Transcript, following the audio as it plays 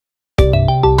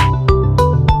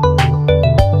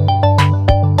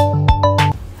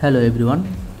Hello everyone,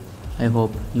 I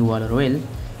hope you all are well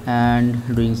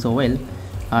and doing so well.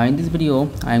 In this video,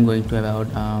 I am going to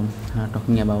about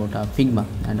talking about Figma.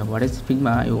 And what is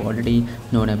Figma? You already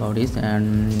known about this,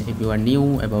 and if you are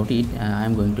new about it, I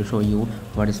am going to show you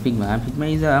what is Figma.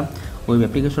 Figma is a web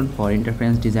application for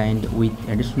interface designed with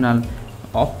additional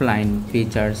offline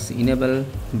features enabled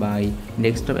by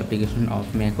desktop application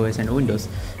of macOS and Windows,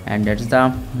 and that's the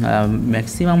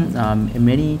maximum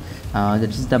many that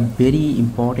is the very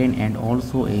important and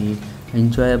also a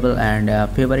enjoyable and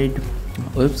favorite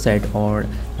website or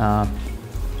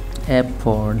app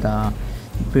for the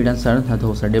freelancer,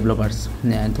 those are developers,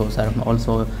 and those are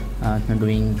also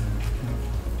doing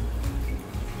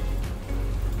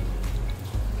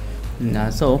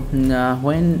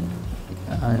when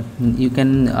you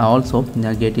can also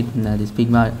get it this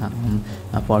Figma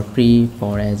for free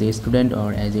for as a student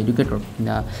or as educator.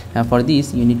 For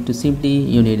this you need to simply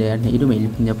you need an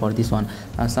email for this one.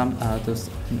 Let's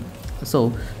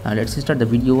start the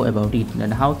video about it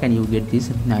and how can you get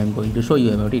this. I'm going to show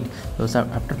you about it.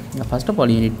 After first of all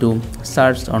you need to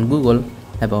search on Google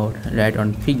about right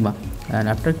on Figma, and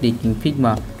after clicking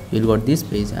Figma you'll got this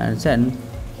page, and then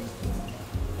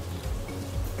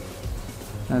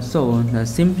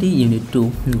simply you need to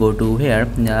go to here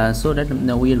so that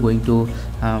we are going to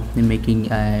making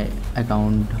a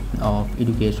account of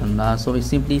education. So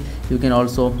simply you can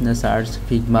also search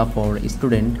Figma for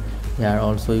student. Here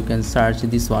also you can search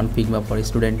this one Figma for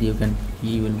student. You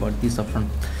will got this option,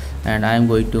 and I am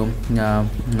going to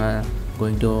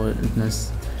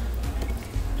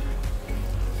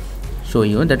show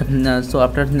you that. So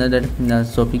after that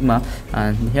so Figma,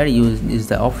 here is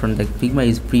the option that Figma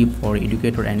is free for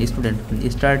educator and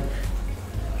student. Start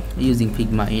using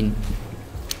Figma in,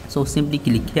 so simply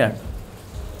click here.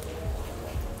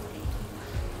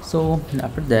 So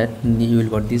after that you will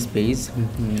got this page,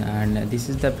 and this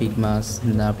is the Figma's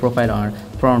profile or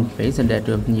front page that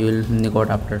you will got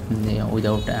after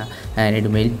without an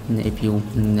email if you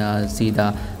see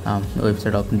the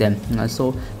website of them.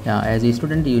 As a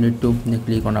student you need to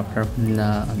click on after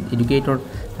educator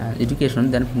education,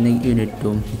 then you need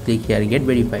to click here get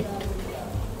verified.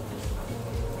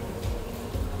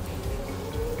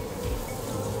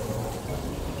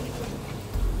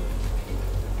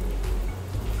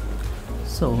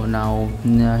 So now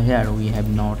here we have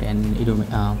not a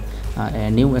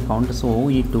new account, so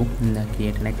we need to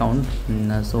create an account.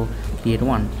 So create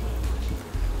one.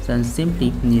 So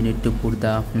simply you need to put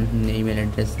the email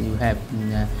address you have,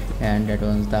 and that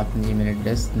was the email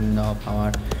address of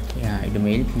our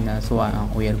email.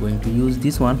 We are going to use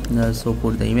this one. So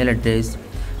put the email address,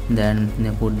 then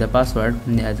put the password.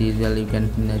 As usual you can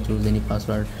choose any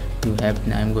password you have.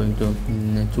 I am going to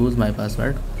choose my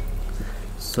password.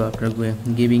 So after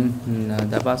giving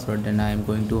the password, then I am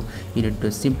going to you need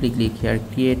to simply click here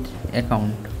create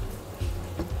account.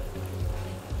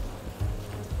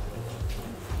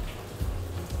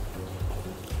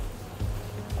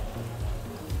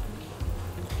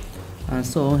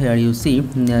 So here you see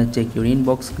check your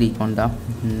inbox, click on the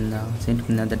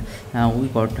that we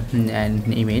got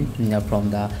an email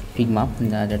from the Figma,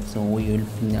 that's so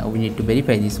we need to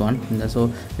verify this one.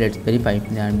 So let's verify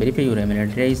and verify your email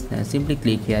address. Simply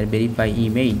click here verify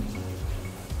email,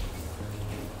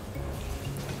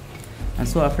 and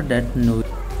so after that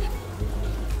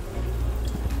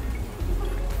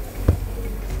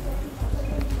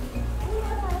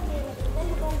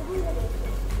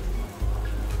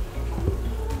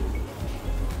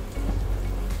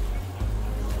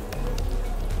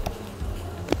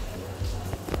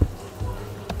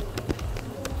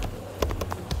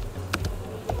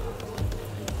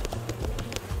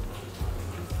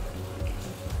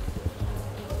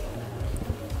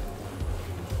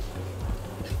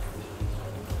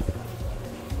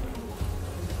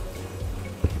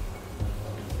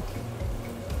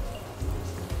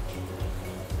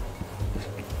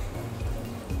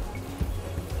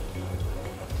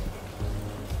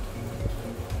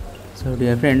So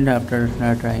dear friend, after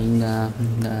trying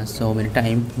so many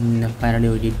times, finally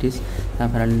we did this.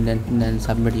 Finally then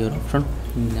submit your option.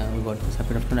 We got the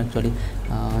submit option. Actually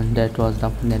that was the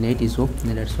net issue,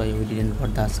 that's why we didn't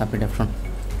got the submit option.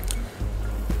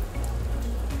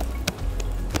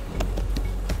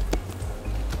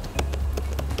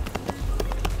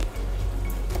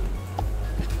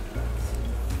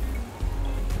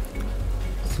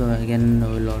 So again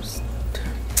we lost.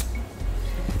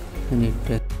 We need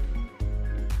to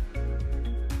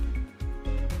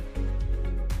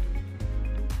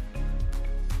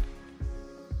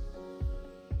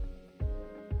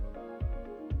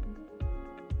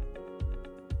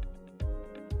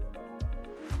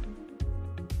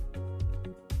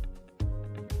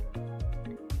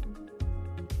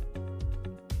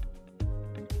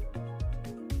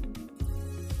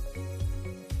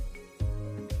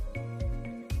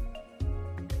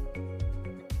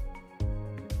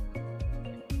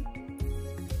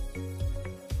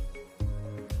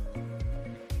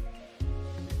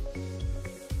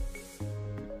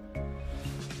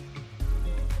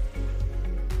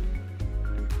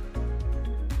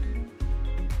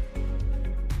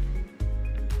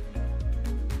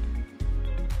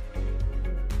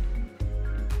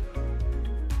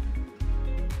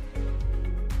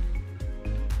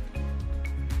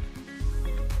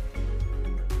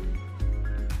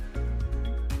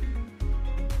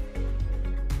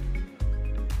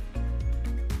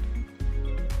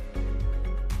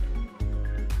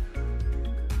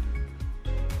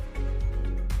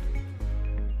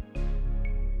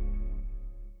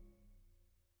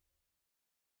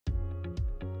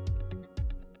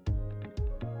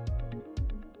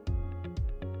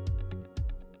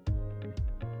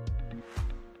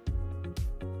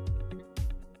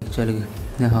actually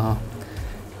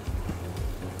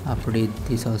update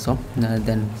this also,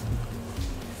 then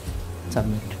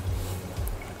submit.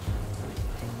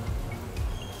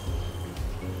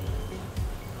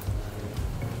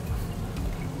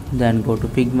 Then go to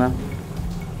Figma.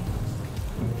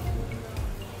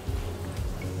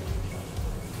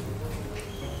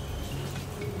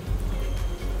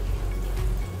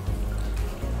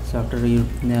 So after you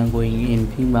going in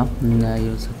Figma,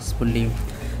 you successfully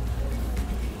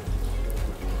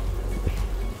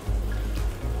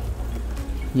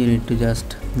you need to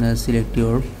just select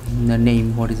your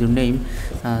name. What is your name?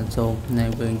 So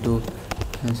I'm going to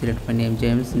select my name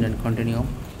James, and then continue.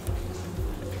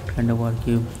 And the work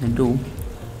you do,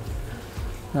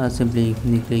 simply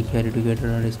click here educator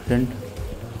or student.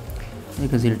 You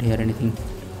can select here anything.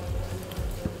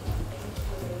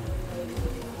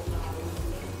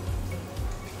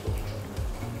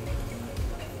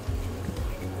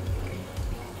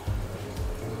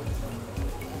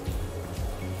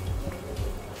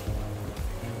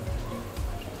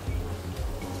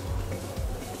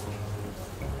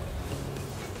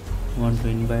 Want to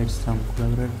invite some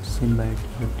collaborators, invite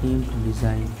your team to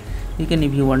design. You can,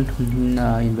 if you want,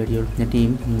 invite your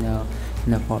team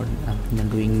for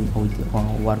doing with,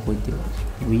 work with you.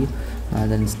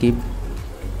 Then skip.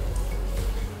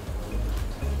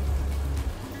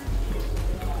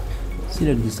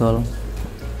 Select this all.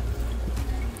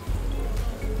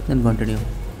 Then continue.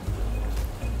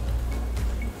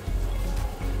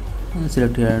 And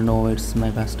select here. No, it's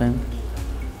my first time.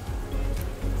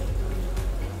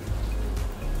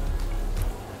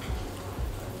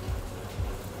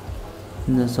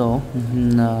 So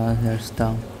here's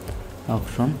the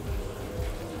option.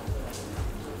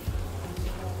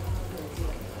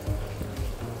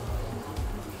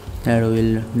 Here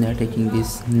we will taking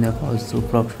this course to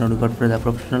professional, but for the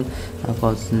professional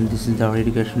course, this is our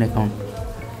education account.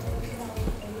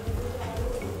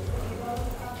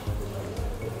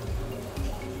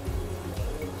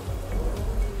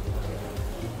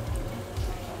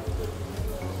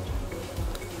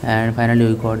 And finally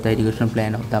we got the education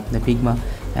plan of the Figma,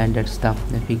 and that's the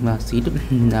Figma sheet.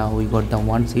 Now we got the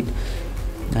one sheet,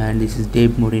 and this is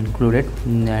dev mode included,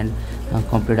 and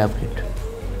complete update.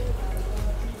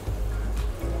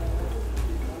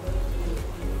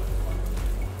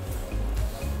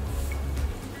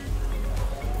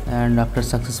 And after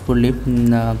successfully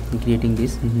creating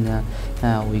this,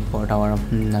 we got our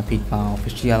Figma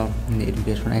official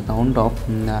education account of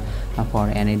for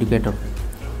an educator.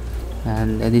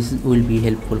 And this will be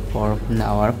helpful for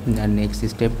our next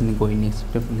step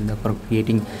for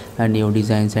creating new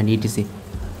designs and etc.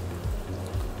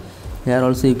 Here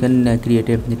also you can create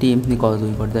a team, because we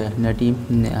got the team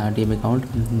account.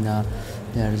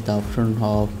 There is the option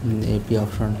of AP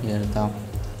option. Here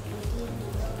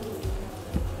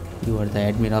you are the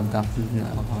admin of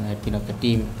the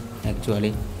team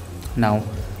actually. Now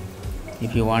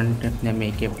if you want to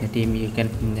make a team, you can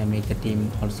make the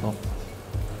team also.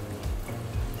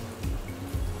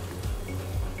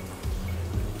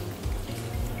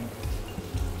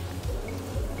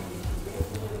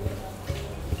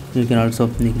 You can also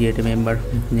create a member,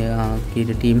 create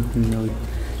a team.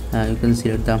 You can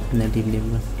select the team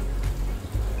member.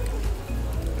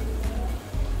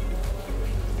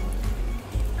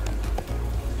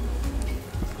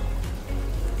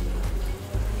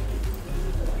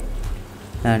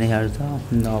 And here's the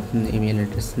email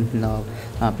address. Now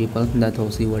people that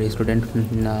those who are a student,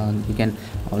 you can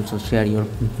also share your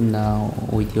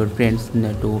with your friends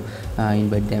to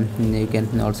invite them. You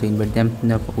can also invite them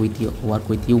with you, work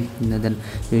with you. Then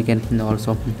you can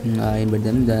also invite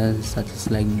them such as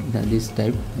like this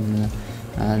type.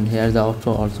 And here's the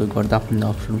also got the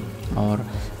option or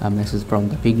a message from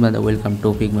the Figma, the welcome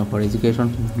to Figma for education.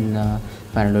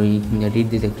 Finally read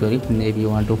this actually. If you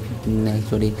want to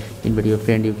actually invite your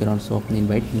friend, you can also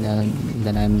invite.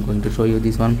 Then I'm going to show you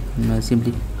this one.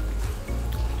 Simply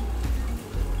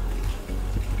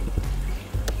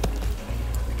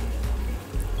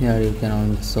here you can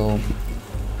also,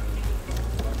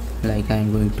 like,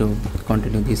 I'm going to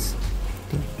continue this.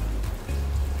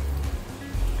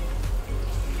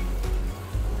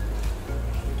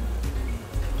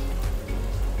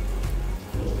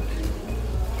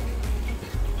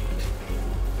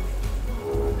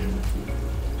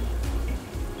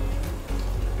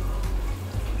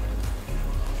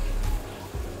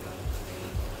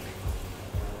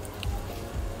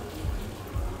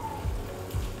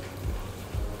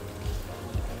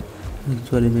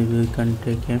 Actually maybe we can't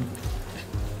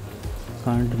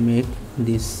make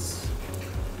this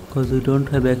because we don't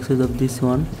have access of this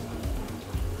one.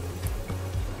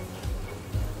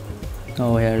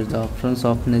 Oh, here's the options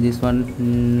of this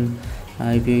one.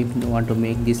 If you want to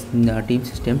make this team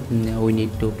system, we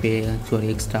need to pay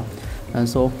actually extra.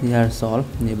 So here's all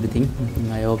everything.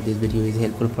 I hope this video is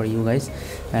helpful for you guys.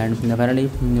 And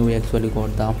apparently we actually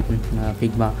got the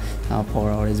Figma for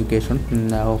our education.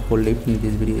 Hopefully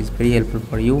this video is very helpful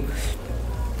for you,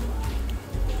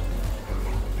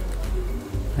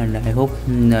 and I hope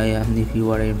yeah, if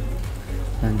you are a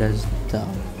that's the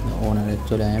owner.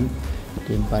 Actually I am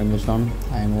team permission,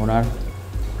 I am owner.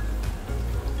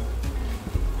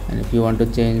 And if you want to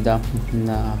change the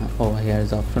oh, here's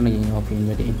the option of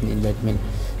invite mail.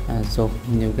 So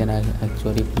you can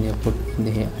actually put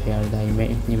here the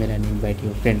email and invite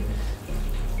your friend.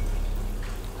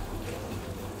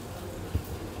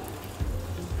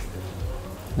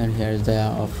 And here is the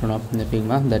option of the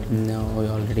Figma that we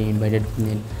already invited.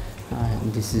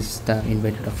 This is the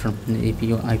invited option. If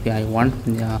I want,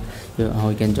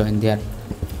 we can join there.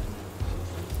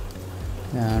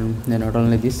 And not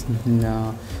only this,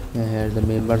 here is the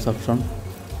members option.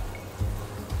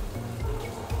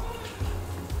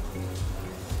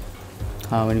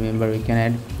 How many member we can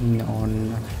add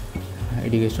on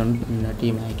education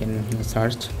team, I can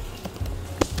search.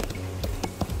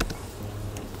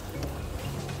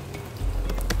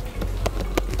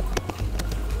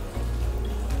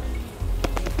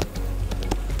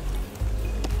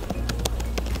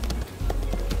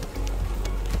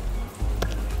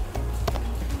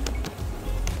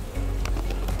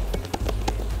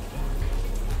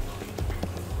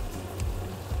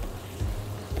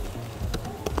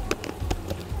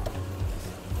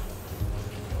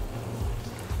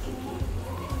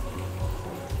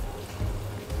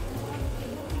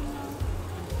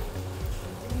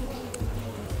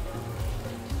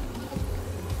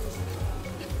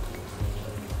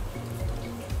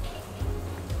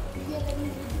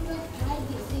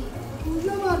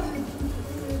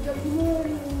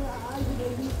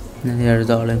 Here is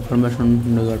all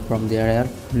information we got from there.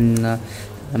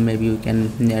 Maybe you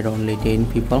can add only 10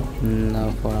 people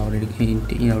for our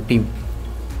team,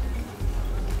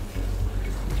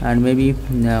 and maybe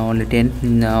only 10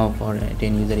 for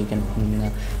 10 user you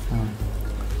can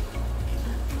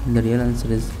the real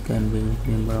answer is can be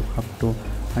member of up to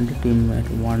 100 team at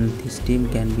one. This team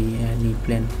can be any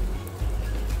plan.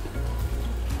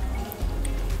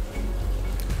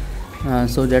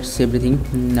 So that's everything.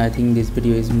 I think this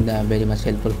video is very much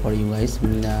helpful for you guys.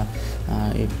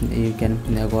 If you can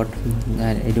got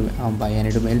by an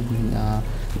email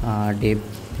dev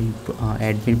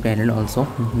admin panel also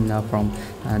from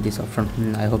this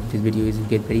option. I hope this video is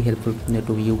get very helpful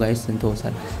to you guys, and those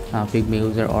are Figma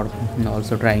user or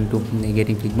also trying to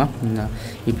getting Figma.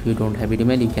 If you don't have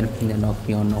email, you can knock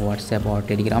me on WhatsApp or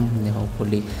Telegram.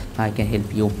 Hopefully I can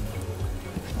help you.